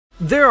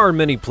There are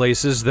many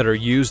places that are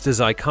used as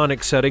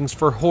iconic settings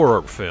for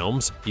horror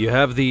films. You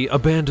have the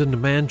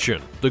abandoned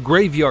mansion, the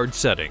graveyard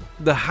setting,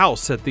 the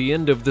house at the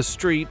end of the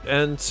street,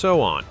 and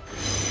so on.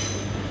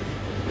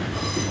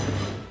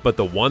 But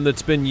the one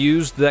that's been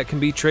used that can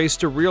be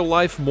traced to real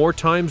life more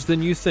times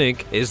than you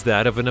think is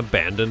that of an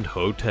abandoned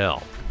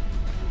hotel.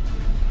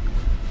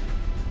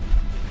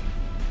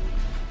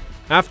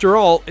 After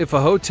all, if a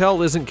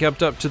hotel isn't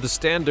kept up to the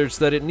standards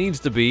that it needs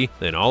to be,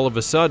 then all of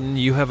a sudden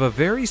you have a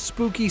very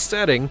spooky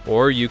setting,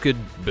 or you could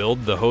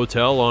build the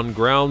hotel on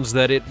grounds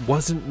that it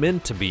wasn't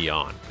meant to be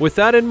on. With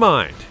that in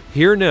mind,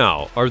 here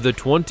now are the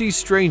 20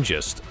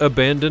 strangest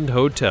abandoned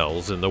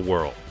hotels in the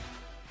world.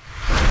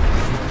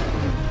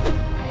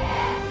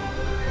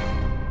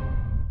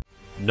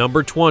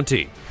 Number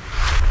 20.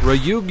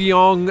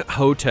 Ryugyong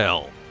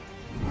Hotel.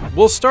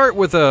 We'll start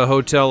with a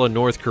hotel in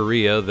North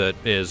Korea that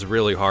is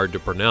really hard to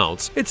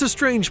pronounce. It's a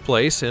strange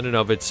place in and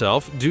of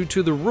itself due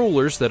to the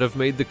rulers that have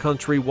made the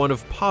country one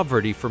of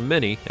poverty for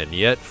many and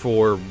yet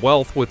for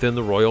wealth within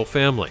the royal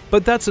family.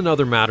 But that's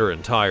another matter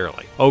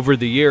entirely. Over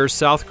the years,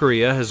 South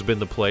Korea has been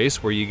the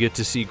place where you get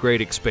to see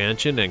great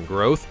expansion and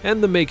growth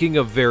and the making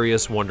of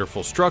various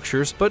wonderful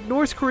structures, but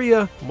North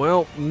Korea,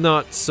 well,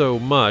 not so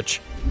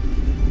much.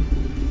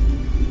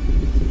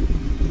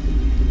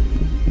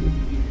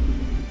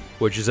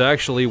 Which is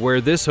actually where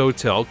this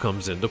hotel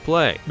comes into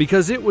play,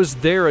 because it was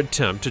their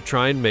attempt to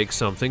try and make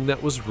something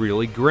that was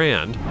really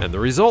grand, and the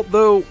result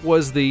though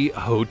was the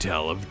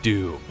Hotel of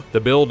Doom. The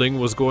building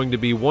was going to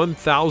be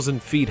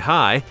 1,000 feet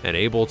high and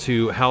able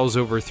to house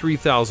over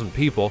 3,000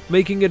 people,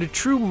 making it a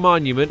true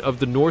monument of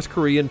the North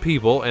Korean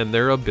people and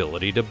their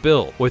ability to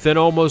build. Within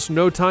almost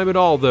no time at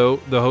all though,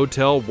 the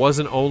hotel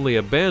wasn't only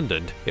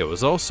abandoned, it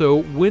was also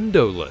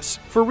windowless.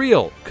 For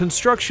real,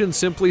 construction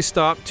simply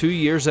stopped 2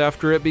 years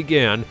after it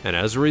began, and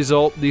as a result,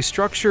 the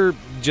structure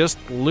just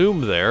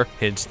loomed there,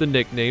 hence the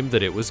nickname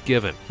that it was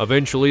given.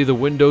 Eventually, the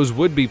windows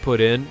would be put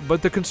in,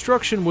 but the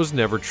construction was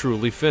never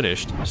truly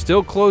finished.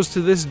 Still closed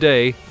to this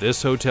day,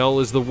 this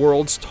hotel is the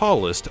world's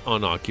tallest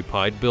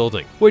unoccupied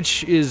building,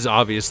 which is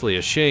obviously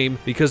a shame,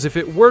 because if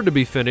it were to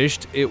be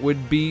finished, it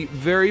would be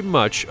very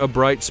much a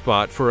bright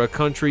spot for a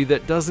country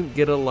that doesn't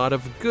get a lot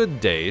of good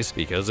days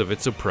because of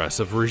its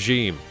oppressive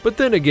regime. But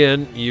then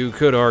again, you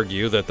could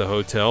argue that the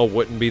hotel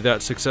wouldn't be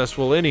that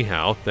successful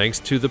anyhow, thanks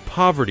to the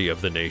poverty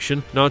of the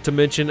nation, not to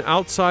mention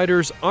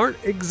outsiders aren't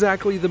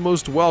exactly the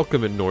most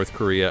welcome in North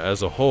Korea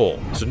as a whole.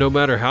 So no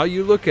matter how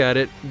you look at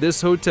it, this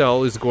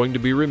hotel is going to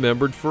be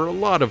remembered for a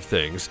lot of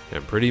things,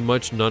 and pretty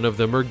much none of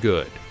them are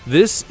good.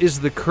 This is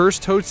the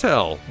cursed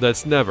hotel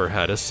that's never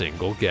had a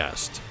single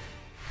guest.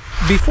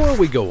 Before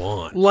we go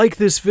on, like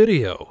this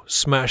video,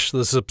 smash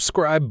the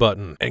subscribe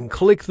button, and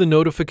click the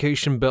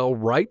notification bell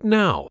right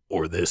now,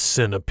 or this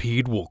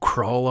centipede will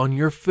crawl on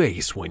your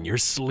face when you're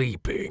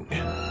sleeping.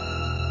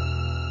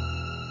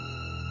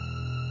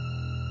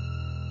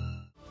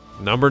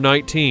 Number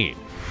 19.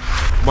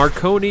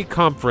 Marconi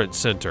Conference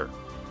Center.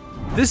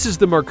 This is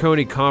the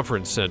Marconi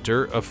Conference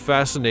Center, a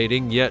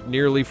fascinating yet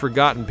nearly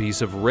forgotten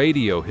piece of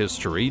radio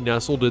history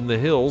nestled in the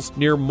hills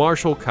near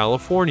Marshall,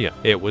 California.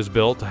 It was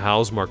built to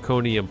house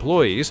Marconi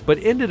employees, but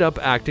ended up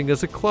acting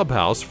as a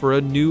clubhouse for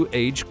a New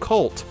Age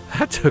cult.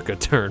 That took a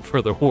turn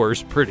for the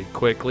worse pretty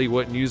quickly,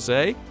 wouldn't you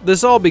say?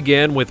 This all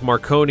began with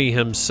Marconi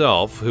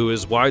himself, who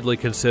is widely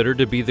considered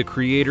to be the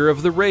creator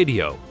of the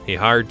radio. He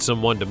hired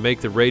someone to make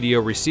the radio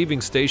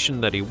receiving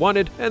station that he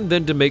wanted, and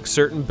then to make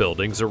certain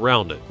buildings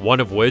around it, one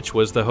of which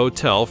was the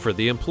hotel for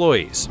the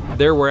employees.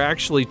 There were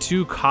actually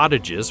 2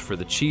 cottages for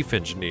the chief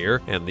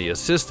engineer and the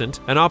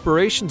assistant, an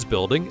operations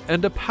building,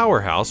 and a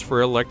powerhouse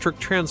for electric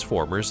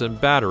transformers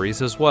and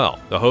batteries as well.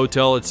 The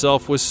hotel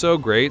itself was so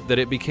great that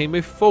it became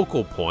a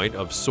focal point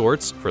of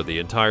sorts for the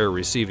entire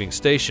receiving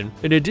station.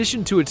 In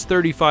addition to its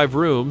 35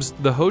 rooms,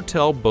 the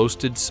hotel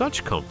boasted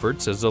such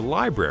comforts as a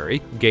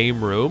library,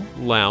 game room,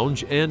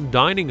 lounge, and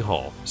dining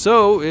hall.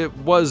 So it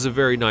was a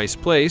very nice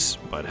place,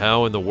 but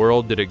how in the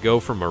world did it go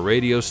from a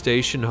radio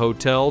station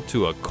hotel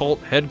to a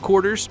cult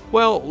headquarters?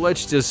 Well,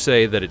 let's just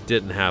say that it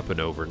didn't happen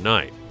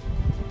overnight.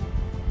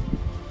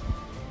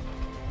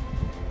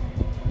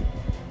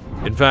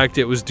 In fact,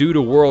 it was due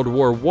to World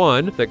War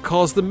I that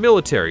caused the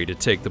military to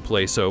take the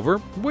place over,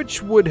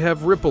 which would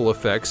have ripple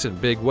effects in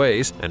big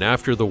ways, and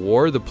after the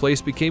war, the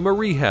place became a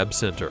rehab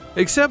center.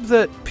 Except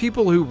that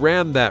people who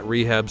ran that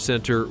rehab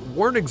center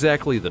weren't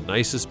exactly the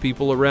nicest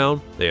people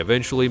around. They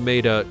eventually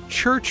made a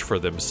church for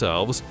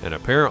themselves, and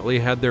apparently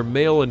had their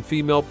male and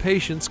female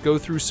patients go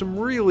through some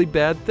really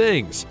bad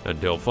things,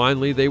 until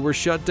finally they were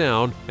shut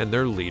down and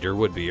their leader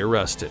would be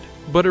arrested.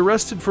 But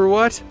arrested for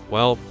what?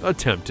 Well,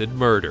 attempted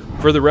murder.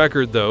 For the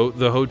record though,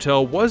 the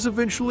hotel was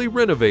eventually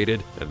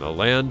renovated and the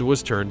land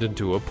was turned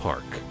into a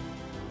park.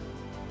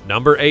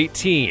 Number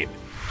 18.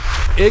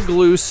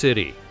 Igloo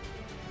City.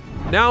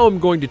 Now I'm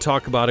going to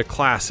talk about a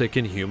classic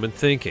in human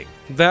thinking.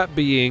 That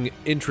being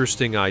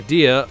interesting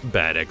idea,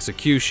 bad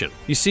execution.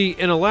 You see,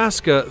 in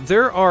Alaska,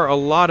 there are a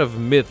lot of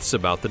myths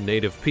about the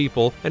native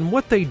people and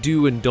what they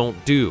do and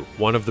don't do.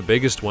 One of the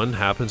biggest one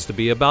happens to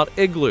be about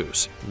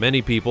igloos.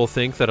 Many people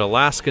think that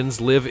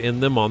Alaskans live in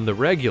them on the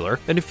regular,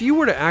 and if you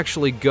were to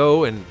actually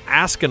go and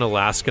ask an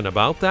Alaskan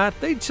about that,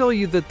 they'd tell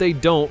you that they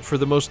don't for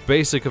the most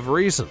basic of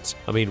reasons.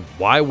 I mean,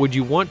 why would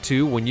you want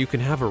to when you can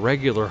have a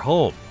regular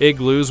home?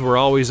 Igloos were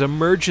always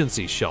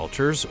emergency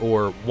shelters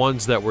or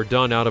ones that were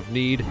done out of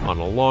need on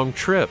a long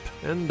trip,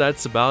 and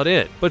that's about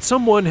it. But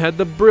someone had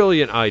the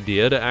brilliant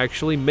idea to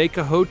actually make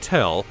a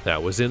hotel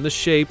that was in the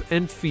shape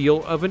and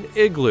feel of an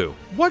igloo.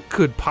 What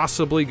could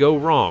possibly go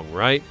wrong,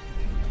 right?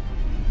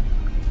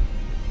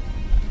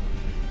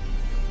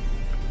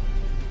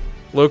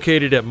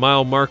 Located at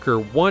mile marker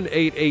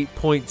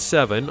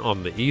 188.7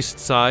 on the east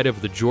side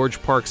of the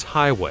George Parks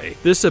Highway,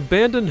 this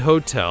abandoned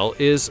hotel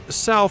is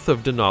south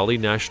of Denali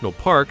National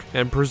Park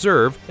and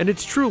Preserve, and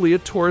it's truly a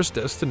tourist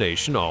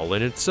destination all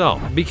in itself.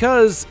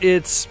 Because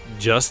it's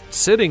just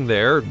sitting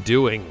there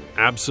doing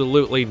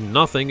absolutely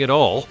nothing at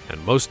all,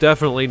 and most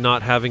definitely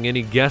not having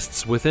any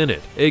guests within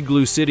it.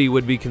 Igloo City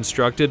would be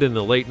constructed in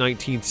the late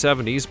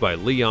 1970s by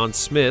Leon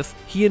Smith.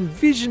 He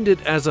envisioned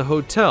it as a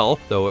hotel,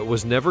 though it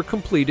was never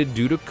completed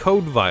due to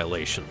code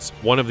violations.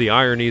 One of the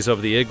ironies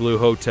of the Igloo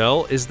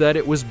Hotel is that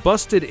it was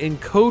busted in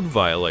code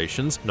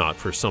violations, not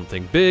for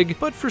something big,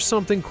 but for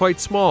something quite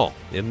small.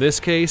 In this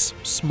case,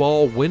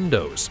 small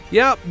windows.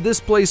 Yeah, this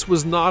place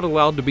was not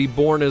allowed to be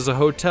born as a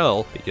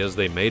hotel because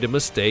they made a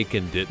mistake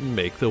and didn't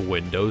make the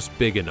windows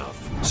big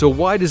enough. So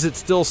why does it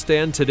still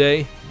stand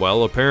today?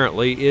 Well,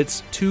 apparently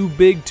it's too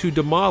big to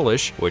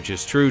demolish, which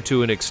is true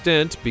to an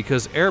extent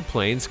because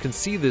airplanes can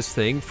see this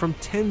thing from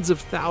tens of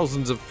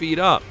thousands of feet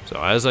up.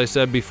 So as I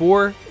said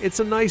before, it's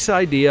a nice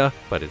idea,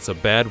 but it's a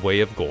bad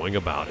way of going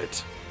about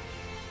it.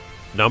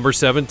 Number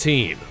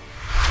 17.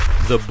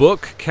 The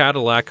Book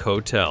Cadillac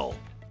Hotel.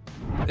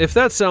 If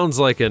that sounds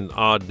like an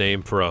odd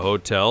name for a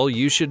hotel,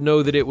 you should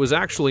know that it was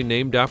actually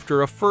named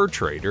after a fur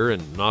trader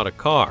and not a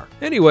car.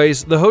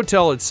 Anyways, the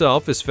hotel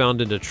itself is found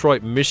in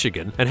Detroit,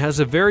 Michigan, and has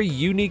a very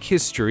unique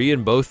history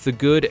in both the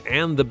good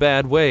and the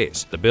bad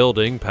ways. The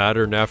building,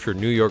 patterned after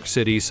New York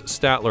City's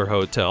Statler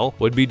Hotel,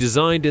 would be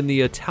designed in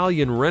the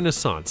Italian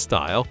Renaissance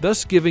style,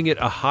 thus giving it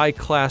a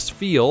high-class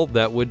feel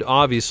that would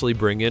obviously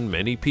bring in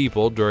many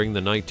people during the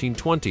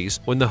 1920s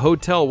when the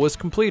hotel was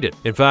completed.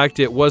 In fact,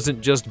 it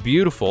wasn't just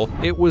beautiful,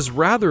 it was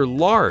rather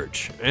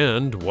large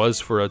and was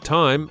for a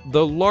time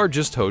the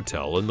largest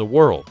hotel in the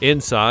world.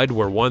 Inside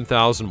were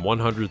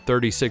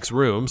 1,136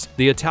 rooms,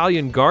 the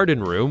Italian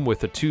garden room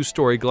with a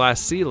 2-story glass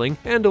ceiling,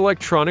 and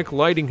electronic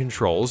lighting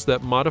controls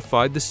that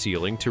modified the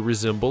ceiling to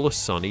resemble a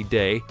sunny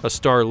day, a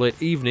starlit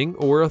evening,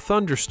 or a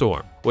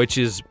thunderstorm, which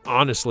is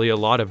honestly a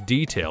lot of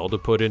detail to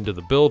put into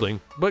the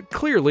building, but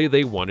clearly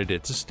they wanted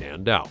it to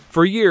stand out.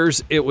 For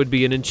years, it would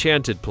be an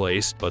enchanted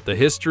place, but the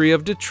history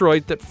of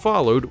Detroit that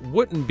followed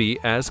wouldn't be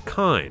as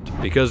kind,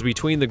 because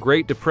between the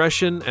Great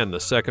Depression and the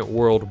Second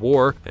World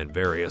War and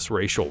various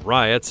racial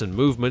riots and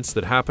movements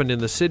that happened in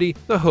the city,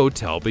 the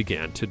hotel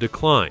began to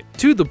decline,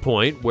 to the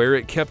point where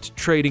it kept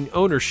trading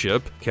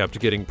ownership, kept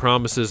getting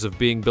promises of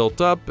being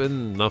built up,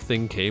 and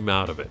nothing came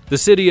out of it. The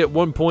city at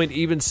one point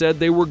even said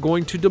they were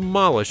going to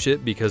demolish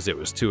it because it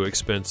was too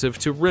expensive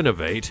to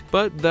renovate,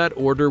 but that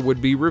order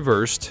would be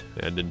reversed,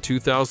 and in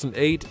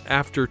 2008,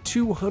 after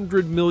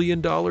 $200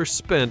 million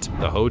spent,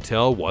 the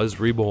hotel was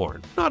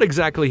reborn. Not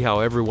exactly how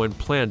everyone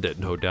planned it,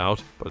 no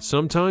doubt, but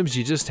sometimes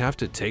you just have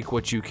to take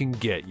what you can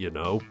get, you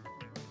know.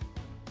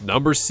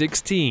 Number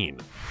 16.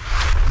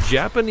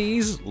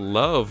 Japanese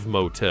love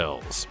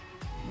motels.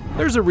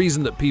 There's a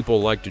reason that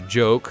people like to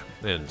joke,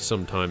 and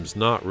sometimes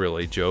not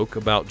really joke,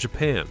 about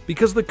Japan,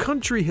 because the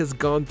country has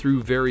gone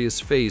through various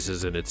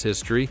phases in its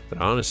history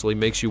that honestly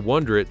makes you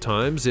wonder at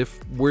times if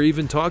we're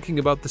even talking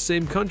about the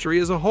same country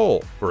as a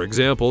whole. For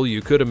example,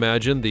 you could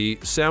imagine the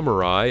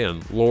samurai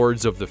and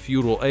lords of the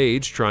feudal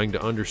age trying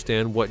to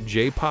understand what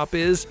J-pop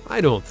is?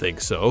 I don't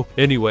think so.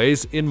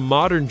 Anyways, in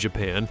modern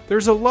Japan,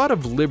 there's a lot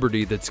of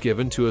liberty that's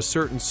given to a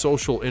certain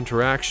social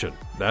interaction.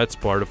 That's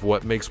part of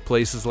what makes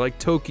places like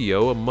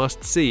Tokyo a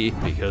must-see,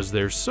 because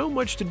there's so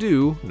much to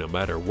do no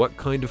matter what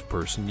kind of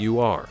person you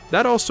are.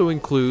 That also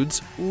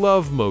includes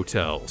love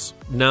motels.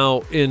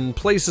 Now, in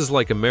places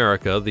like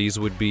America, these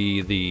would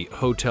be the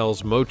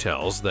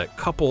hotels-motels that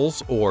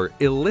couples or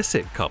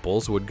illicit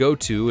couples would go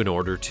to in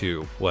order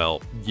to,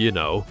 well, you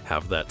know,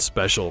 have that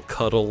special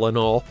cuddle and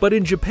all. But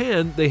in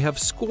Japan, they have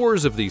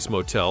scores of these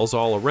motels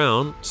all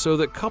around so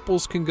that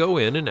couples can go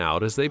in and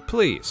out as they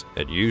please.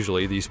 And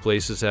usually these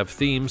places have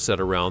themes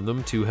set around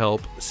them to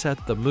help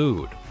set the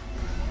mood.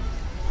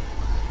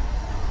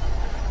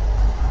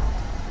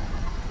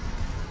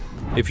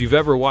 If you've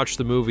ever watched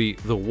the movie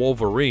The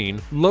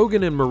Wolverine,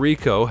 Logan and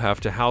Mariko have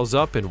to house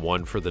up in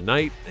one for the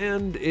night,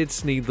 and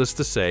it's needless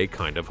to say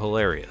kind of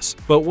hilarious.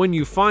 But when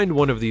you find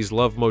one of these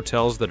love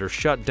motels that are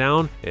shut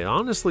down, it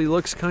honestly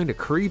looks kind of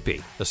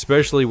creepy,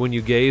 especially when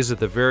you gaze at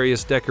the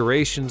various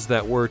decorations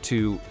that were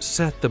to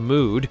set the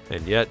mood,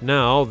 and yet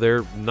now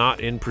they're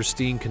not in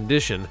pristine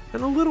condition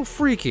and a little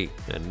freaky,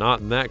 and not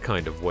in that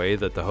kind of way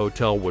that the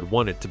hotel would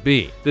want it to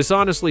be. This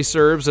honestly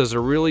serves as a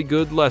really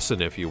good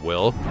lesson, if you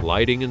will.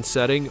 Lighting and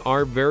setting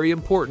are very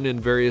important in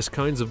various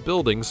kinds of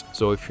buildings,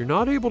 so if you're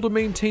not able to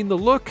maintain the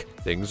look,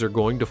 things are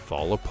going to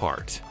fall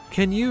apart.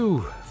 Can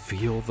you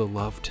feel the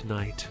love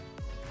tonight?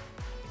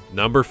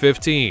 Number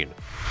 15.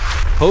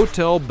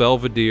 Hotel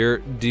Belvedere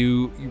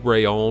du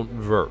Rayon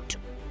Vert.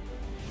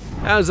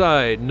 As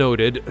I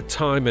noted,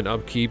 time and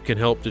upkeep can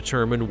help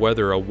determine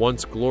whether a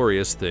once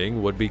glorious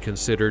thing would be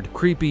considered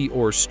creepy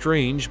or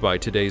strange by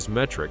today's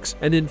metrics,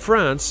 and in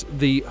France,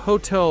 the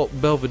Hotel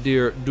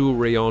Belvedere du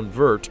Rayon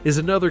Vert is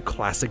another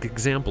classic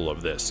example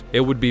of this.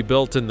 It would be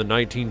built in the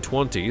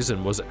 1920s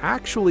and was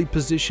actually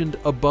positioned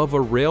above a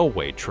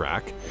railway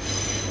track,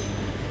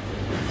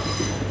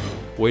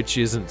 which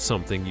isn't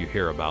something you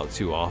hear about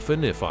too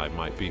often, if I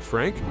might be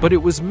frank, but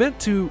it was meant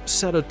to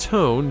set a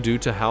tone due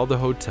to how the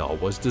hotel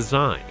was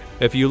designed.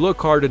 If you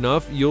look hard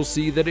enough, you'll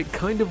see that it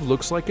kind of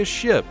looks like a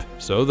ship,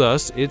 so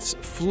thus it's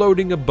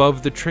floating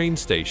above the train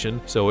station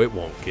so it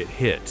won't get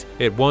hit.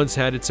 It once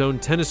had its own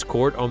tennis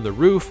court on the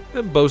roof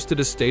and boasted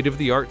a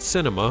state-of-the-art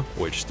cinema,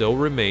 which still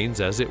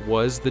remains as it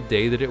was the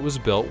day that it was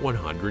built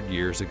 100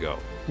 years ago.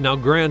 Now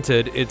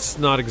granted, it's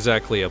not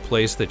exactly a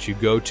place that you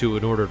go to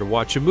in order to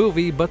watch a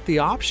movie, but the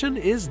option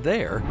is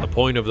there. The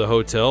point of the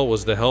hotel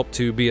was to help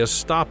to be a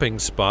stopping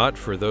spot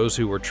for those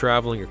who were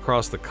traveling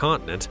across the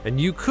continent, and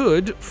you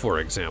could, for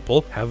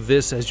example, have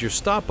this as your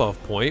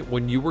stop-off point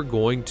when you were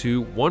going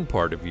to one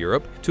part of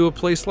Europe to a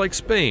place like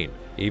Spain.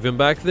 Even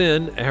back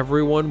then,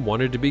 everyone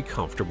wanted to be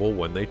comfortable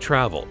when they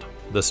traveled.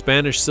 The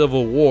Spanish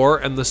Civil War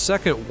and the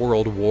Second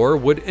World War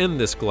would end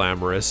this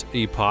glamorous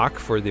epoch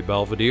for the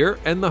Belvedere,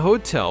 and the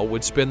hotel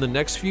would spend the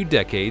next few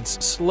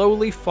decades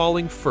slowly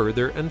falling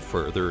further and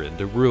further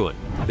into ruin.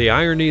 The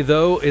irony,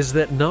 though, is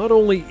that not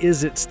only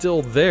is it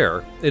still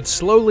there, it's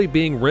slowly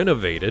being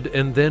renovated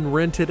and then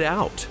rented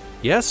out.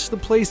 Yes, the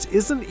place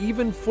isn't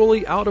even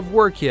fully out of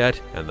work yet,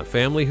 and the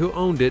family who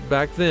owned it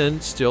back then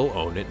still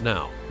own it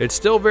now. It's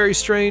still very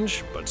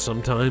strange, but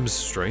sometimes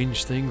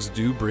strange things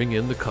do bring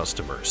in the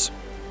customers.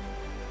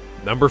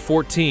 Number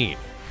 14.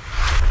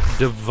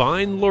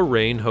 Divine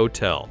Lorraine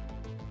Hotel.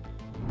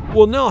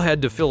 We'll now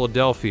head to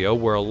Philadelphia,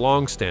 where a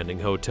long-standing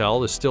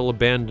hotel is still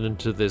abandoned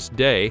to this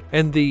day,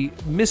 and the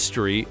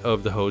mystery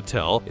of the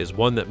hotel is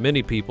one that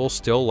many people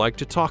still like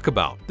to talk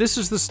about. This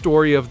is the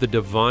story of the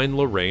Divine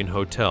Lorraine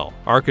Hotel.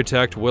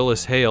 Architect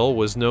Willis Hale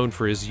was known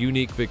for his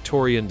unique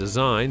Victorian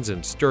designs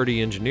and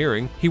sturdy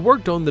engineering. He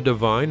worked on the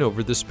Divine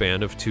over the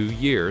span of 2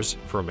 years,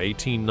 from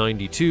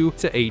 1892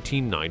 to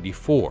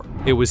 1894.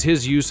 It was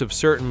his use of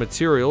certain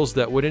materials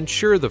that would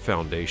ensure the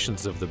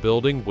foundations of the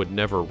building would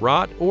never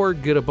rot or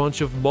get a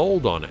bunch of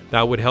mold on it.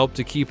 That would help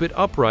to keep it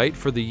upright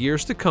for the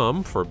years to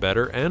come, for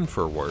better and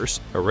for worse.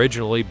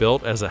 Originally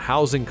built as a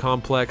housing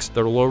complex,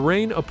 the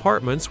Lorraine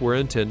apartments were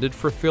intended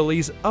for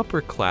Philly's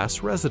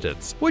upper-class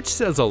residents, which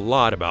says a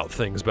lot about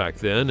things back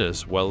then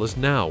as well as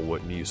now,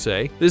 wouldn't you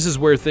say? This is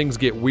where things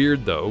get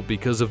weird though,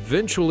 because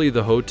eventually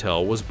the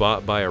hotel was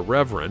bought by a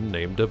reverend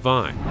named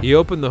Divine. He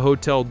opened the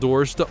hotel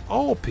doors to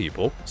all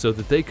people so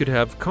that they could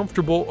have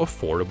comfortable,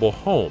 affordable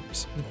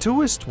homes. The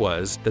twist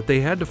was that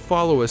they had to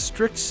follow a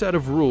strict set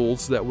of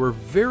rules that were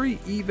very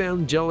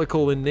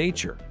evangelical in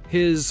nature.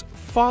 His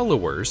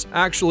followers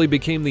actually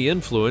became the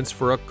influence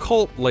for a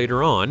cult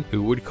later on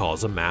who would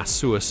cause a mass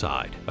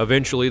suicide.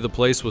 Eventually, the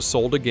place was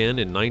sold again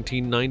in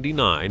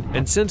 1999,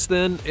 and since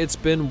then, it's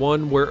been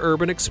one where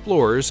urban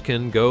explorers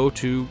can go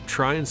to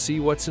try and see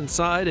what's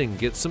inside and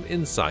get some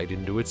insight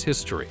into its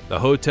history. The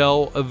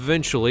hotel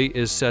eventually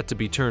is set to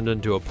be turned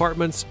into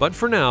apartments, but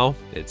for now,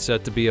 it's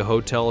set to be a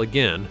hotel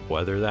again.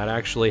 Whether that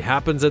actually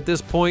happens at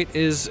this point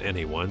is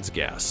anyone's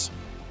guess.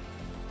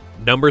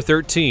 Number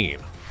 13.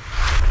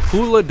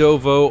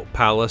 Huladovo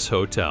Palace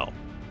Hotel.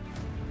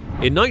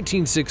 In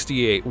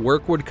 1968,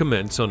 work would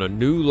commence on a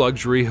new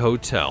luxury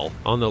hotel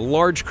on the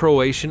large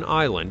Croatian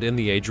island in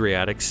the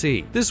Adriatic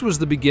Sea. This was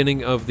the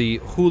beginning of the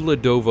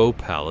Huladovo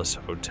Palace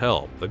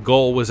Hotel. The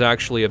goal was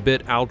actually a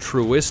bit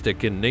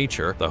altruistic in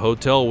nature. The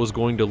hotel was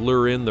going to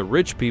lure in the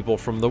rich people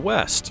from the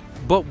West.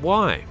 But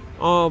why?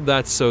 Oh,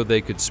 that's so they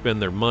could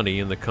spend their money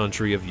in the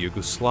country of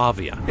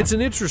Yugoslavia. It's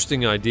an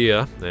interesting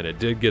idea, and it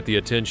did get the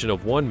attention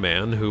of one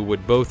man who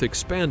would both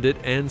expand it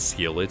and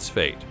seal its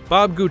fate.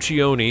 Bob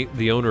Guccione,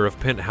 the owner of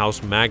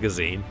Penthouse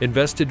magazine,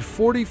 invested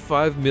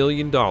 $45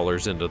 million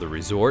into the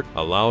resort,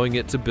 allowing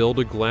it to build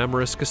a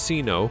glamorous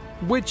casino,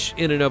 which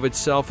in and of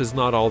itself is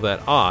not all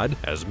that odd,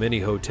 as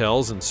many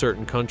hotels in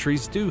certain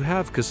countries do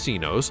have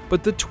casinos.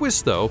 But the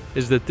twist, though,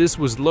 is that this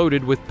was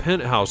loaded with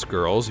penthouse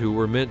girls who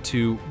were meant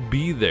to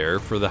be there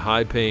for the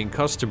high-paying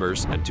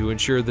customers and to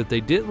ensure that they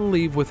didn't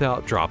leave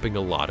without dropping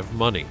a lot of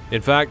money.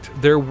 In fact,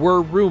 there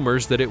were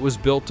rumors that it was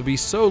built to be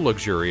so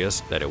luxurious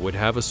that it would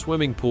have a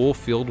swimming pool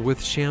filled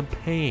with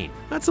champagne.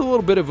 That's a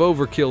little bit of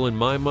overkill in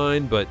my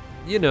mind, but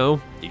you know,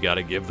 you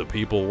gotta give the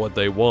people what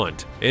they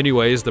want.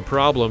 Anyways, the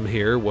problem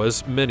here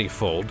was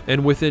manyfold,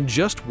 and within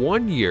just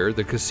 1 year,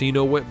 the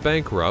casino went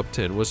bankrupt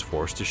and was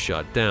forced to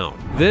shut down.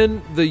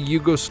 Then, the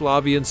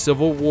Yugoslavian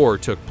Civil War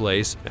took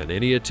place, and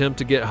any attempt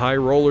to get high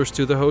rollers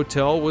to the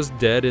hotel was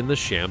dead in the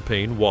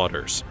champagne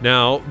waters.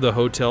 Now, the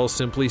hotel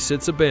simply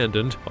sits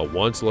abandoned, a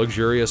once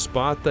luxurious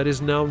spot that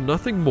is now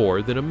nothing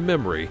more than a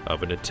memory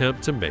of an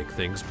attempt to make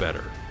things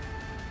better.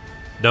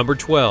 Number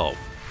 12.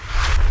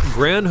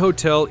 Grand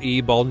Hotel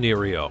e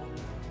Balneario.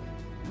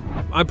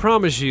 I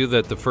promise you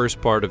that the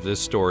first part of this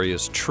story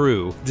is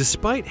true,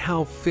 despite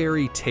how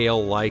fairy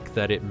tale-like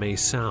that it may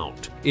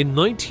sound. In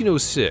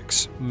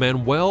 1906,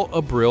 Manuel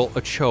Abril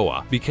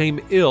Ochoa became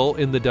ill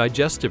in the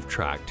digestive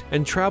tract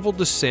and traveled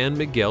to San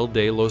Miguel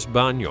de los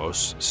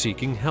Baños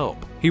seeking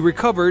help. He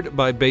recovered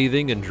by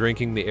bathing and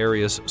drinking the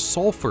area's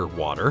sulfur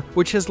water,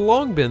 which has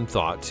long been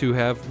thought to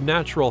have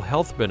natural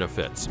health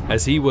benefits.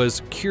 As he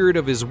was cured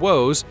of his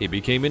woes, he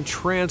became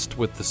entranced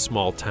with the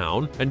small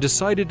town and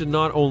decided to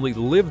not only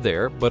live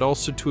there, but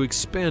also to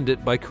expand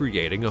it by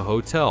creating a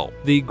hotel.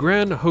 The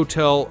Grand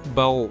Hotel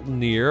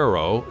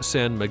Balneario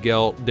San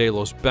Miguel de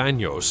los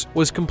Baños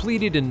was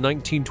completed in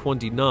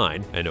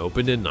 1929 and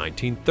opened in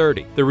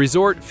 1930. The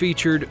resort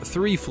featured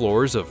 3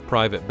 floors of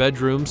private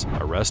bedrooms,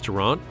 a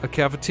restaurant, a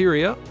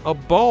cafeteria, a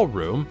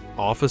ballroom,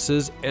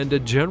 offices, and a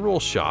general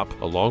shop,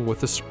 along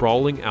with a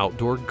sprawling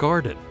outdoor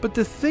garden. But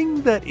the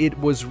thing that it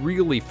was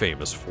really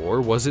famous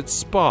for was its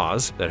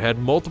spas that had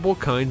multiple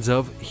kinds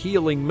of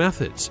healing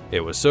methods.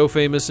 It was so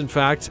famous, in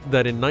fact,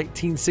 that in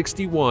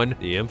 1961,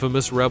 the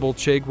infamous rebel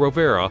Che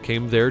Guevara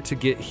came there to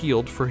get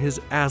healed for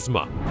his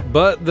asthma.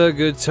 But the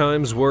good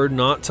times were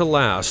not to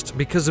last,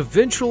 because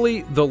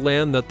eventually the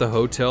land that the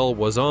hotel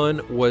was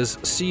on was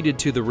ceded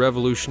to the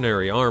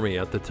Revolutionary Army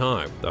at the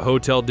time. The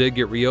hotel did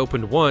get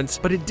reopened once,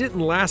 but it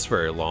didn't last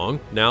very long.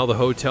 Now the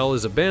hotel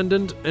is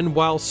abandoned, and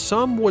while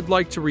some would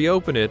like to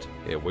reopen it,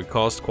 it would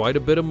cost quite a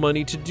bit of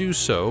money to do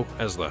so,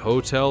 as the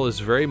hotel is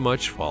very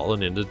much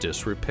fallen into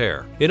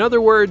disrepair. In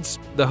other words,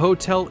 the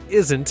hotel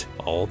isn't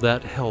all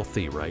that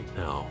healthy right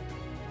now.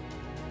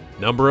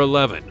 Number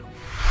 11.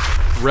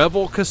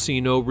 Revel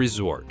Casino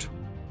Resort.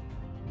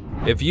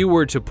 If you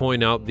were to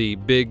point out the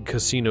big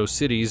casino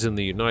cities in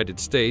the United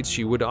States,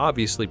 you would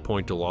obviously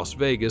point to Las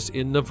Vegas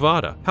in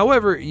Nevada.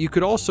 However, you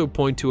could also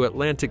point to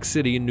Atlantic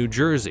City in New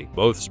Jersey.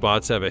 Both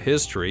spots have a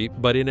history,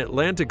 but in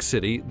Atlantic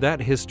City,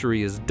 that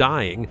history is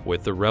dying,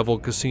 with the Revel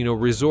Casino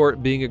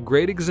Resort being a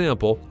great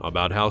example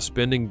about how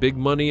spending big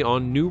money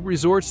on new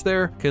resorts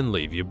there can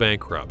leave you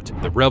bankrupt.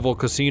 The Revel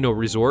Casino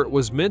Resort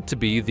was meant to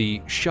be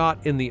the shot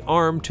in the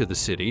arm to the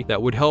city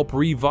that would help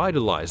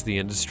revitalize the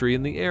industry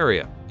in the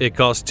area. It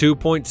cost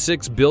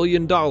 $2.6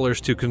 billion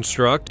to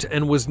construct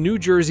and was New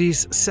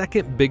Jersey's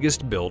second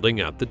biggest building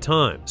at the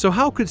time. So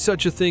how could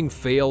such a thing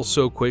fail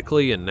so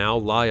quickly and now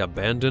lie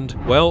abandoned?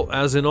 Well,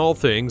 as in all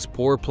things,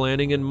 poor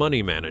planning and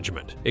money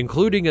management,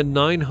 including a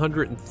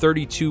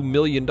 $932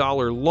 million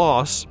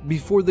loss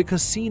before the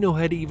casino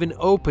had even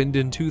opened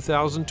in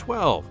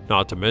 2012.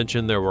 Not to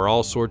mention there were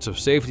all sorts of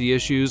safety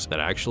issues that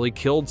actually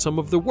killed some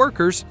of the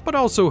workers, but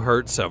also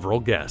hurt several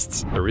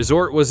guests. The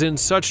resort was in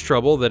such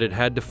trouble that it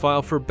had to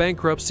file for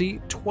bankruptcy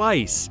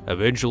twice.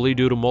 Eventually,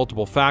 due to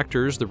multiple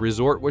factors, the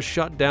resort was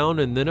shut down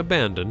and then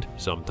abandoned.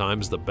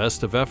 Sometimes the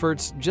best of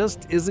efforts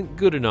just isn't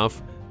good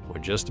enough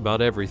when just about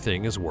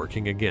everything is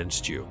working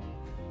against you.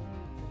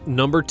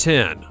 Number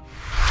 10.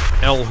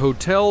 El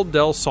Hotel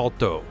del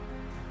Salto.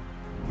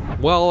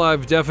 While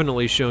I've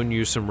definitely shown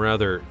you some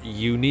rather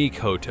unique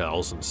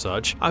hotels and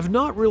such, I've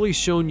not really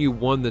shown you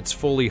one that's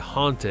fully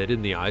haunted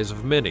in the eyes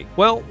of many.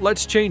 Well,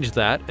 let's change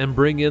that and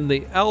bring in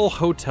the El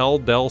Hotel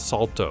del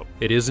Salto.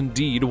 It is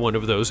indeed one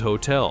of those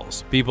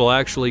hotels. People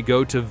actually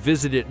go to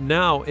visit it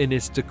now in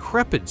its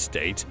decrepit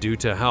state due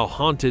to how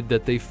haunted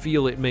that they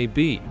feel it may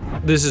be.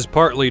 This is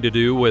partly to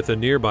do with a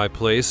nearby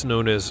place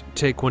known as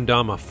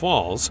Tequendama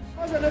Falls,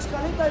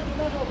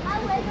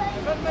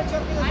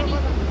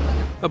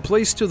 a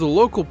place to the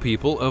local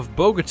people of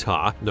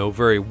Bogota know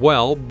very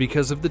well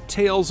because of the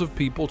tales of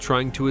people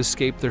trying to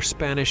escape their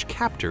Spanish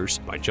captors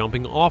by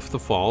jumping off the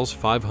falls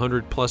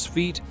 500+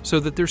 feet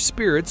so that their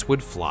spirits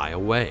would fly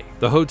away.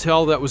 The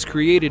hotel that was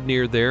created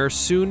near there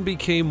soon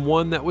became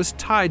one that was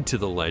tied to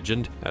the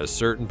legend, as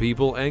certain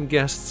people and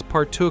guests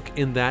partook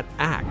in that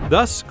act,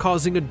 thus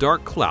causing a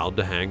dark cloud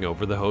to hang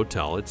over the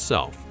hotel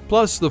itself.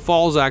 Plus, the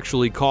falls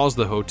actually caused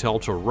the hotel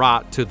to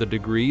rot to the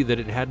degree that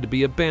it had to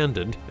be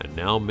abandoned, and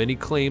now many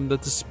claim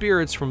that the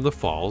spirits from the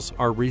falls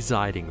are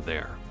residing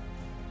there.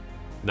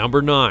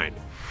 Number 9.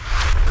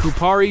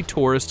 Kupari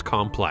Tourist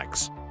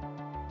Complex.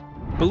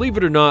 Believe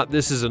it or not,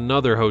 this is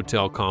another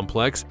hotel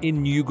complex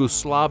in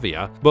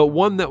Yugoslavia, but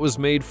one that was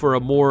made for a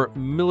more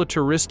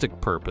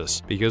militaristic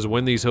purpose, because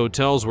when these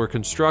hotels were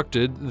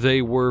constructed,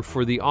 they were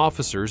for the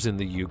officers in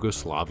the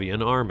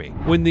Yugoslavian army.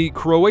 When the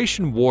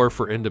Croatian War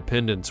for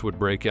Independence would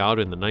break out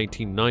in the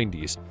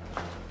 1990s,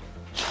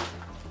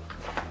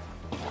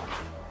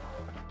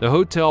 the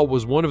hotel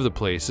was one of the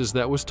places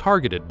that was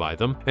targeted by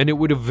them, and it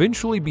would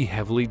eventually be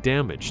heavily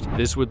damaged.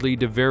 This would lead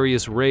to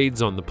various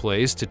raids on the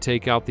place to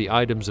take out the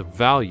items of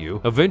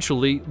value.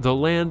 Eventually, the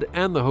land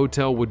and the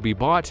hotel would be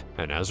bought,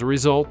 and as a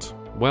result,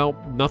 well,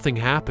 nothing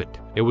happened.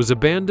 It was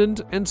abandoned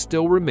and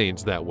still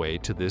remains that way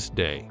to this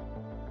day.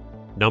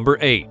 Number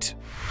 8.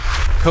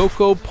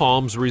 Coco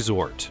Palms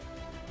Resort.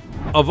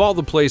 Of all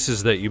the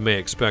places that you may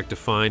expect to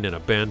find an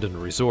abandoned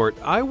resort,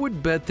 I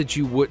would bet that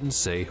you wouldn't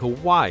say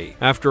Hawaii.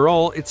 After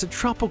all, it's a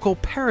tropical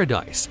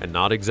paradise, and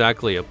not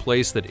exactly a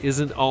place that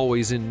isn't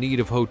always in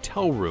need of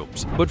hotel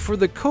rooms. But for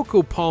the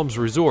Coco Palms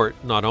Resort,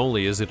 not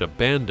only is it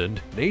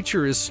abandoned,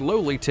 nature is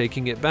slowly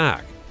taking it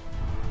back.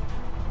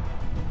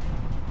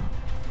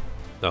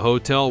 The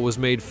hotel was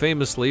made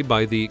famously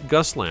by the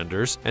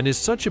Guslanders and is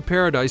such a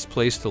paradise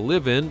place to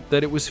live in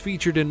that it was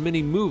featured in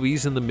many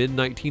movies in the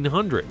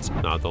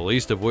mid-1900s, not the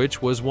least of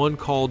which was one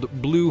called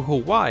Blue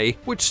Hawaii,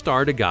 which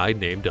starred a guy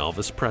named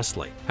Elvis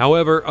Presley.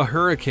 However, a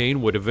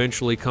hurricane would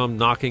eventually come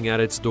knocking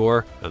at its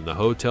door, and the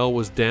hotel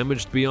was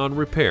damaged beyond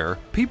repair.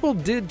 People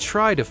did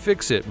try to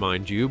fix it,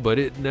 mind you, but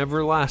it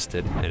never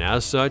lasted, and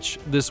as such,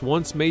 this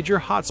once major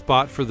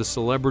hotspot for the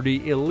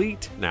celebrity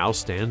elite now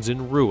stands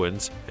in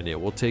ruins, and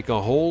it will take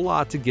a whole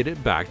lot to get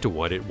it back to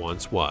what it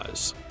once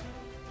was.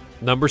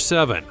 Number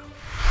 7.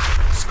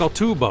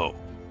 Skaltubo.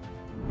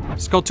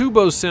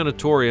 Skaltubo's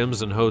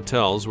sanatoriums and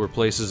hotels were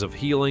places of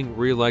healing,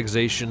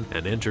 relaxation,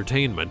 and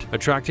entertainment,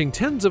 attracting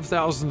tens of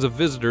thousands of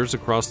visitors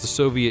across the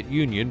Soviet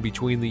Union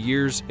between the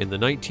years in the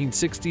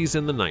 1960s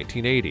and the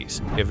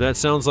 1980s. If that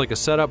sounds like a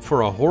setup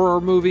for a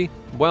horror movie,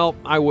 well,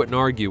 I wouldn't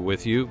argue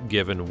with you,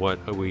 given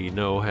what we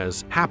know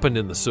has happened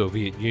in the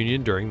Soviet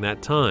Union during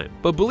that time.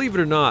 But believe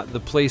it or not, the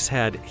place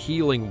had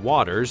healing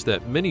waters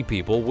that many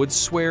people would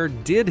swear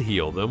did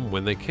heal them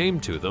when they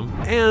came to them.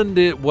 And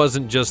it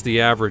wasn't just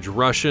the average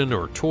Russian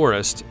or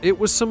tourist, it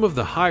was some of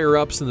the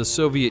higher-ups in the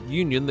Soviet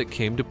Union that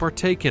came to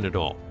partake in it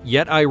all.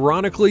 Yet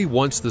ironically,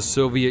 once the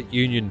Soviet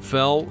Union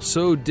fell,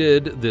 so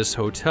did this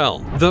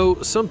hotel,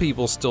 though some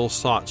people still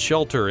sought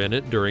shelter in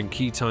it during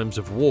key times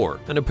of war,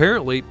 and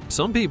apparently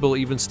some people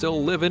even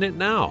still live in it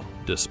now,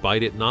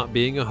 despite it not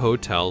being a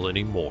hotel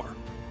anymore.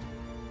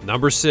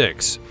 Number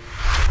 6.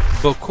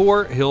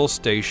 Bokor Hill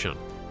Station.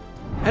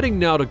 Heading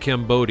now to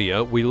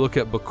Cambodia, we look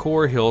at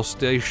Bokor Hill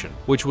Station,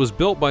 which was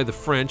built by the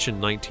French in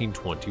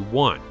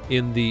 1921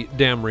 in the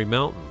Dam Rê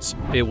Mountains.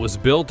 It was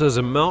built as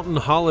a mountain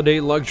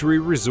holiday luxury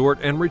resort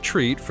and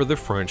retreat for the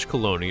French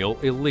colonial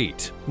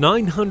elite.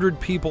 900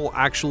 people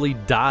actually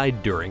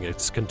died during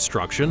its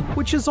construction,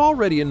 which is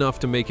already enough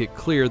to make it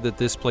clear that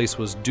this place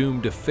was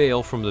doomed to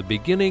fail from the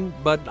beginning,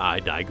 but I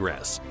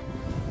digress.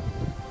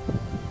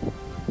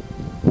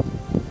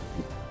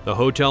 The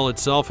hotel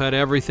itself had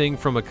everything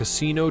from a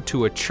casino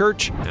to a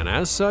church, and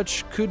as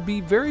such could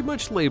be very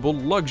much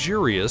labeled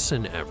luxurious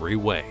in every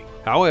way.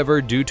 However,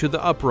 due to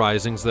the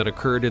uprisings that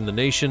occurred in the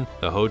nation,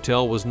 the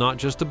hotel was not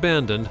just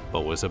abandoned,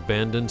 but was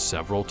abandoned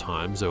several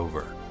times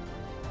over.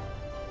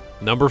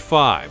 Number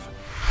 5.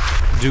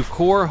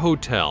 Ducor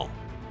Hotel.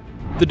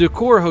 The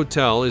Ducor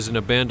Hotel is an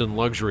abandoned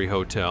luxury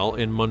hotel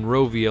in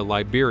Monrovia,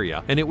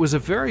 Liberia, and it was a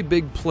very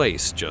big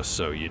place, just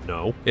so you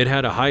know. It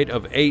had a height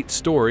of 8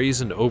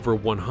 stories and over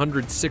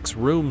 106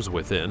 rooms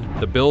within.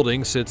 The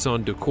building sits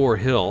on Ducor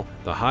Hill,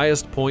 the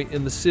highest point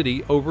in the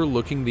city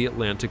overlooking the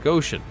Atlantic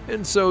Ocean,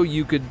 and so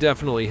you could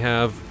definitely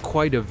have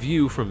quite a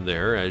view from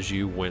there as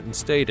you went and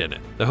stayed in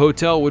it. The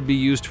hotel would be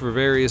used for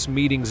various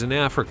meetings in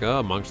Africa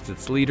amongst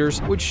its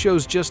leaders, which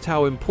shows just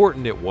how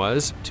important it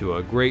was to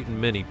a great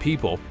many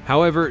people.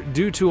 However,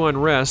 due to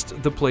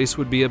unrest, the place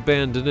would be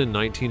abandoned in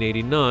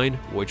 1989,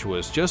 which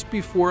was just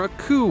before a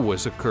coup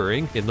was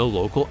occurring in the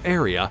local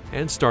area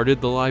and started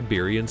the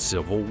Liberian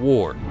Civil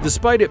War.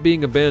 Despite it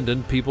being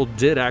abandoned, people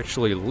did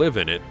actually live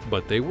in it,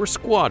 but they were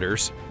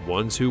squatters,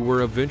 ones who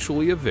were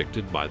eventually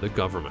evicted by the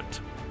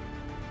government.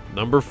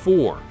 Number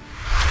 4.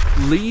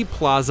 Lee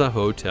Plaza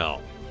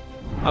Hotel.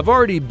 I've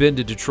already been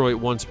to Detroit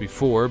once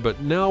before,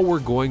 but now we're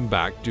going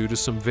back due to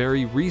some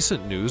very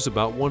recent news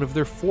about one of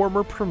their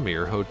former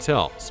premier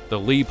hotels. The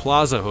Lee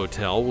Plaza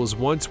Hotel was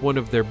once one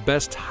of their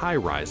best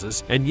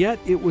high-rises, and yet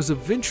it was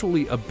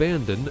eventually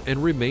abandoned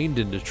and remained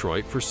in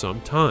Detroit for some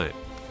time.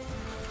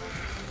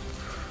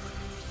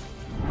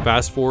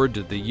 Fast forward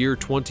to the year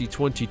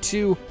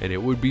 2022, and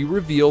it would be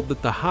revealed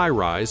that the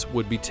high-rise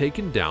would be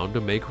taken down to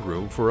make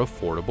room for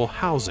affordable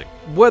housing.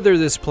 Whether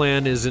this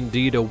plan is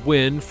indeed a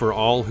win for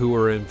all who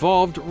are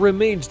involved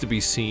remains to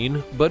be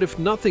seen, but if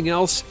nothing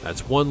else,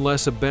 that's one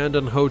less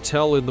abandoned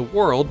hotel in the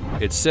world.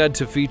 It's said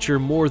to feature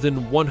more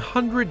than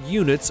 100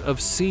 units of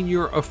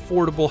senior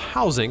affordable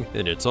housing,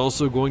 and it's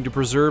also going to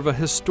preserve a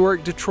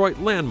historic Detroit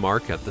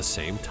landmark at the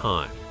same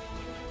time.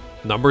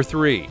 Number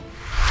 3.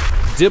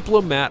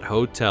 Diplomat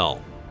Hotel.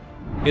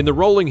 In the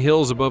rolling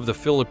hills above the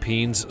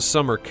Philippines'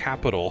 summer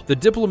capital, the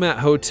Diplomat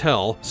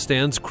Hotel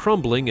stands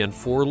crumbling and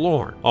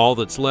forlorn. All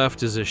that's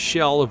left is a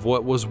shell of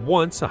what was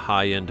once a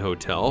high-end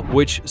hotel,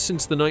 which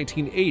since the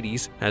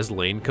 1980s has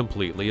lain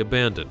completely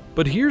abandoned.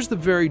 But here's the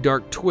very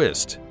dark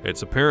twist.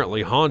 It's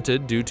apparently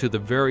haunted due to the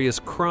various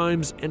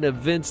crimes and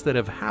events that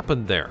have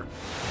happened there.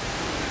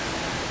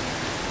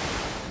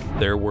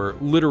 There were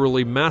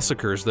literally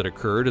massacres that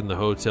occurred in the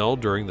hotel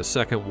during the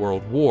Second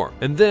World War.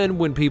 And then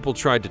when people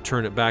tried to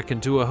turn it back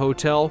into a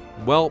hotel,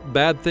 well,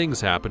 bad things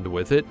happened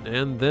with it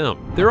and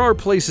them. There are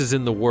places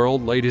in the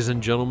world, ladies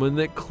and gentlemen,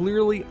 that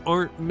clearly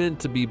aren't meant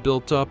to be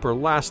built up or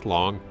last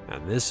long,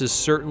 and this is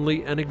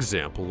certainly an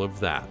example of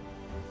that.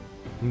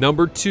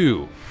 Number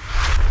 2.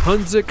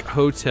 Hunzik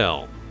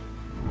Hotel.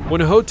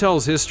 When a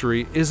hotel's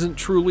history isn't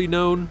truly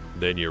known,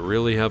 then you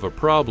really have a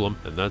problem,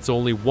 and that's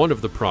only one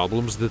of the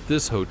problems that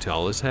this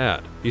hotel has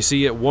had. You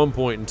see, at one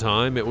point in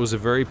time, it was a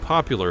very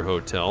popular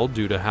hotel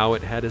due to how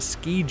it had a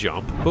ski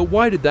jump, but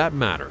why did that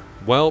matter?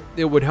 Well,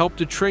 it would help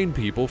to train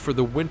people for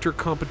the winter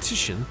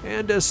competition,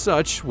 and as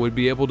such, would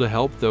be able to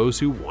help those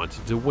who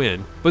wanted to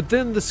win. But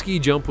then the ski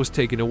jump was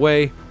taken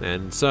away,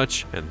 and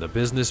such, and the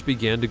business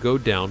began to go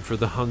down for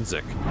the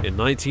Hunzik. In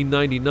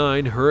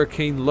 1999,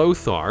 Hurricane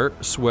Lothar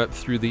swept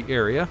through the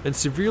area and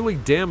severely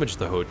damaged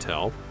the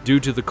hotel. Due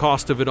to the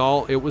cost of it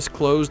all, it was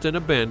closed and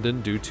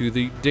abandoned due to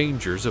the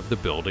dangers of the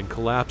building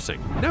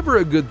collapsing. Never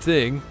a good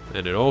thing,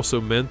 and it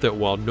also meant that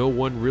while no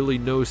one really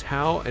knows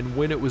how and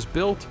when it was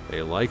built,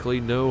 they likely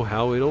know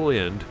how it'll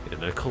end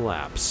in a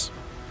collapse.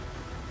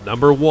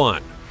 Number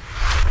 1.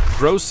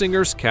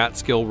 Grossinger's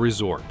Catskill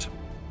Resort.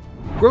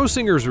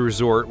 Grossinger's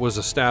Resort was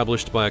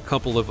established by a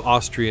couple of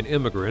Austrian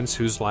immigrants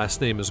whose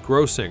last name is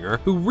Grossinger,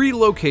 who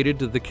relocated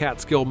to the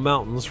Catskill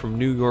Mountains from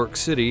New York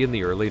City in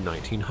the early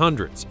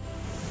 1900s.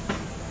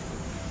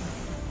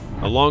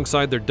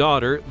 Alongside their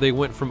daughter, they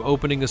went from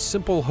opening a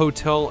simple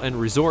hotel and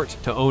resort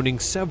to owning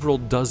several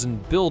dozen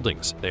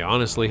buildings. They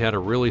honestly had a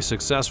really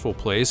successful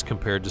place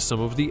compared to some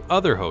of the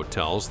other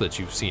hotels that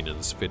you've seen in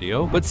this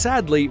video. But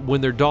sadly, when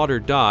their daughter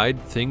died,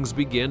 things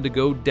began to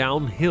go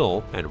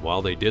downhill, and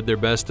while they did their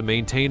best to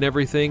maintain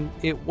everything,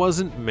 it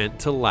wasn't meant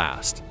to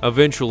last.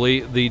 Eventually,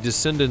 the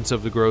descendants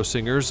of the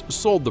Grossingers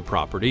sold the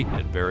property,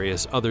 and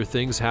various other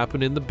things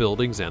happened in the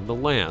buildings and the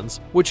lands,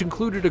 which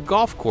included a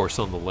golf course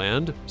on the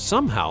land,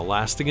 somehow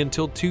lasting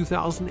until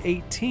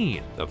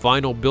 2018. The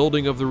final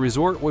building of the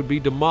resort would be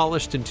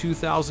demolished in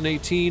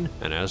 2018,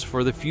 and as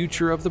for the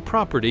future of the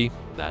property,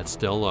 that's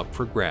still up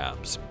for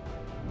grabs.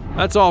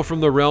 That's all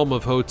from the realm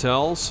of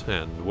hotels,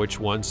 and which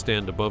ones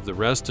stand above the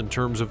rest in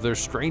terms of their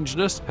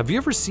strangeness. Have you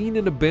ever seen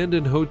an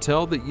abandoned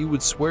hotel that you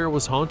would swear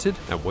was haunted?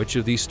 And which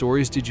of these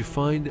stories did you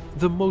find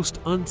the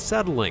most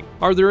unsettling?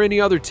 Are there any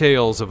other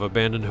tales of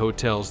abandoned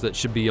hotels that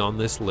should be on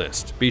this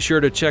list? Be sure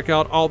to check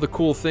out all the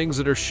cool things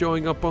that are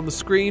showing up on the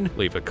screen,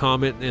 leave a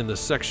comment in the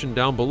section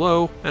down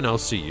below, and I'll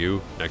see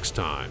you next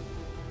time.